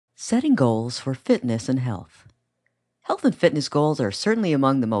Setting goals for fitness and health. Health and fitness goals are certainly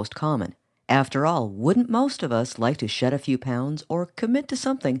among the most common. After all, wouldn't most of us like to shed a few pounds or commit to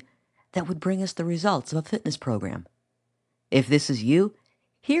something that would bring us the results of a fitness program? If this is you,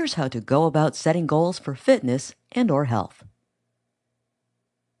 here's how to go about setting goals for fitness and/or health.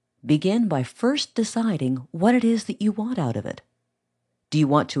 Begin by first deciding what it is that you want out of it. Do you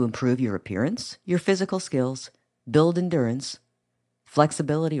want to improve your appearance, your physical skills, build endurance,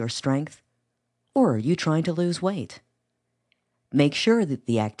 flexibility or strength, or are you trying to lose weight? Make sure that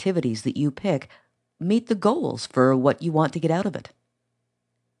the activities that you pick meet the goals for what you want to get out of it.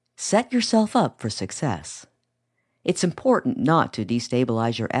 Set yourself up for success. It's important not to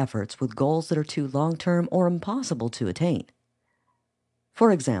destabilize your efforts with goals that are too long-term or impossible to attain.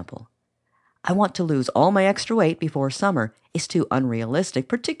 For example, I want to lose all my extra weight before summer is too unrealistic,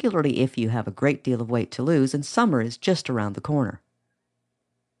 particularly if you have a great deal of weight to lose and summer is just around the corner.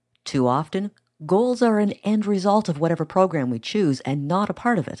 Too often, goals are an end result of whatever program we choose and not a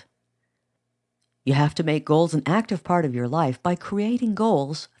part of it. You have to make goals an active part of your life by creating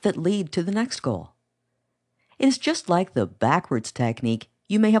goals that lead to the next goal. It is just like the backwards technique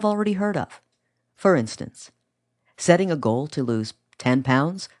you may have already heard of. For instance, setting a goal to lose 10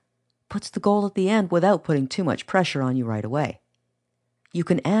 pounds puts the goal at the end without putting too much pressure on you right away. You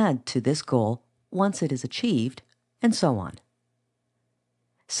can add to this goal once it is achieved, and so on.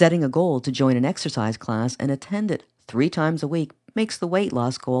 Setting a goal to join an exercise class and attend it 3 times a week makes the weight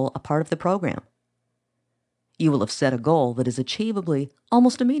loss goal a part of the program. You will have set a goal that is achievable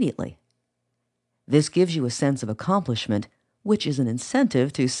almost immediately. This gives you a sense of accomplishment, which is an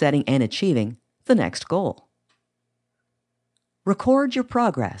incentive to setting and achieving the next goal. Record your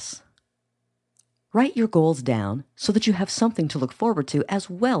progress. Write your goals down so that you have something to look forward to as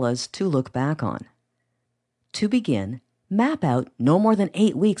well as to look back on. To begin, map out no more than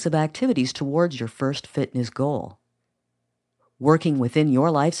 8 weeks of activities towards your first fitness goal. Working within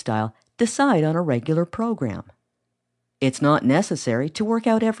your lifestyle, decide on a regular program. It's not necessary to work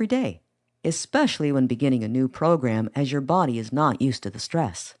out every day, especially when beginning a new program as your body is not used to the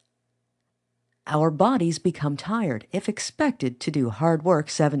stress. Our bodies become tired if expected to do hard work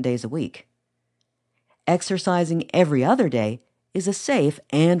 7 days a week. Exercising every other day is a safe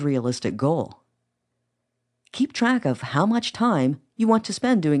and realistic goal. Keep track of how much time you want to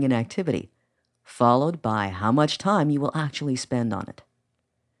spend doing an activity, followed by how much time you will actually spend on it.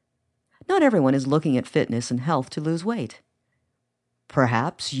 Not everyone is looking at fitness and health to lose weight.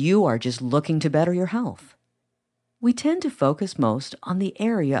 Perhaps you are just looking to better your health. We tend to focus most on the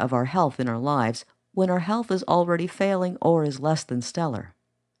area of our health in our lives when our health is already failing or is less than stellar.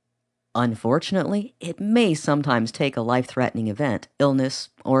 Unfortunately, it may sometimes take a life-threatening event, illness,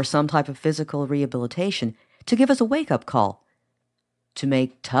 or some type of physical rehabilitation to give us a wake-up call to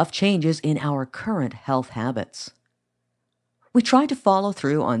make tough changes in our current health habits. We try to follow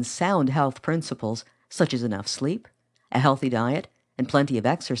through on sound health principles such as enough sleep, a healthy diet, and plenty of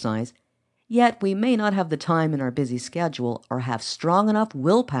exercise, yet we may not have the time in our busy schedule or have strong enough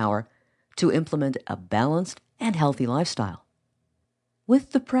willpower to implement a balanced and healthy lifestyle.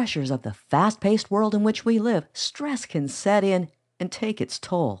 With the pressures of the fast-paced world in which we live, stress can set in and take its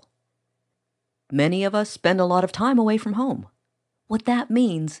toll. Many of us spend a lot of time away from home. What that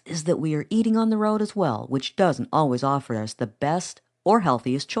means is that we are eating on the road as well, which doesn't always offer us the best or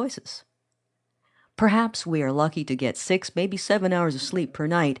healthiest choices. Perhaps we are lucky to get 6, maybe 7 hours of sleep per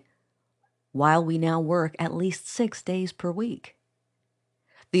night, while we now work at least 6 days per week.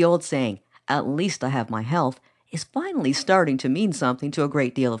 The old saying, "At least I have my health," is finally starting to mean something to a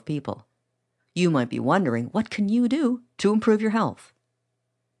great deal of people. You might be wondering, what can you do to improve your health?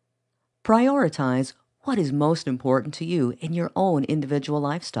 Prioritize what is most important to you in your own individual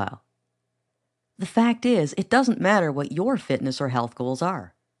lifestyle. The fact is, it doesn't matter what your fitness or health goals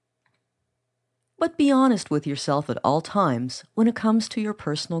are. But be honest with yourself at all times when it comes to your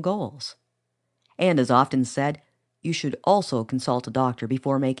personal goals. And as often said, you should also consult a doctor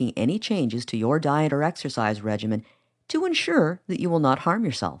before making any changes to your diet or exercise regimen to ensure that you will not harm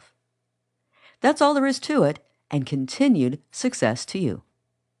yourself. That's all there is to it, and continued success to you.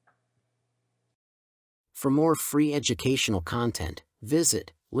 For more free educational content,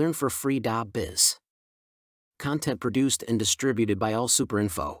 visit learnforfree.biz. Content produced and distributed by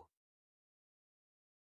AllSuperInfo.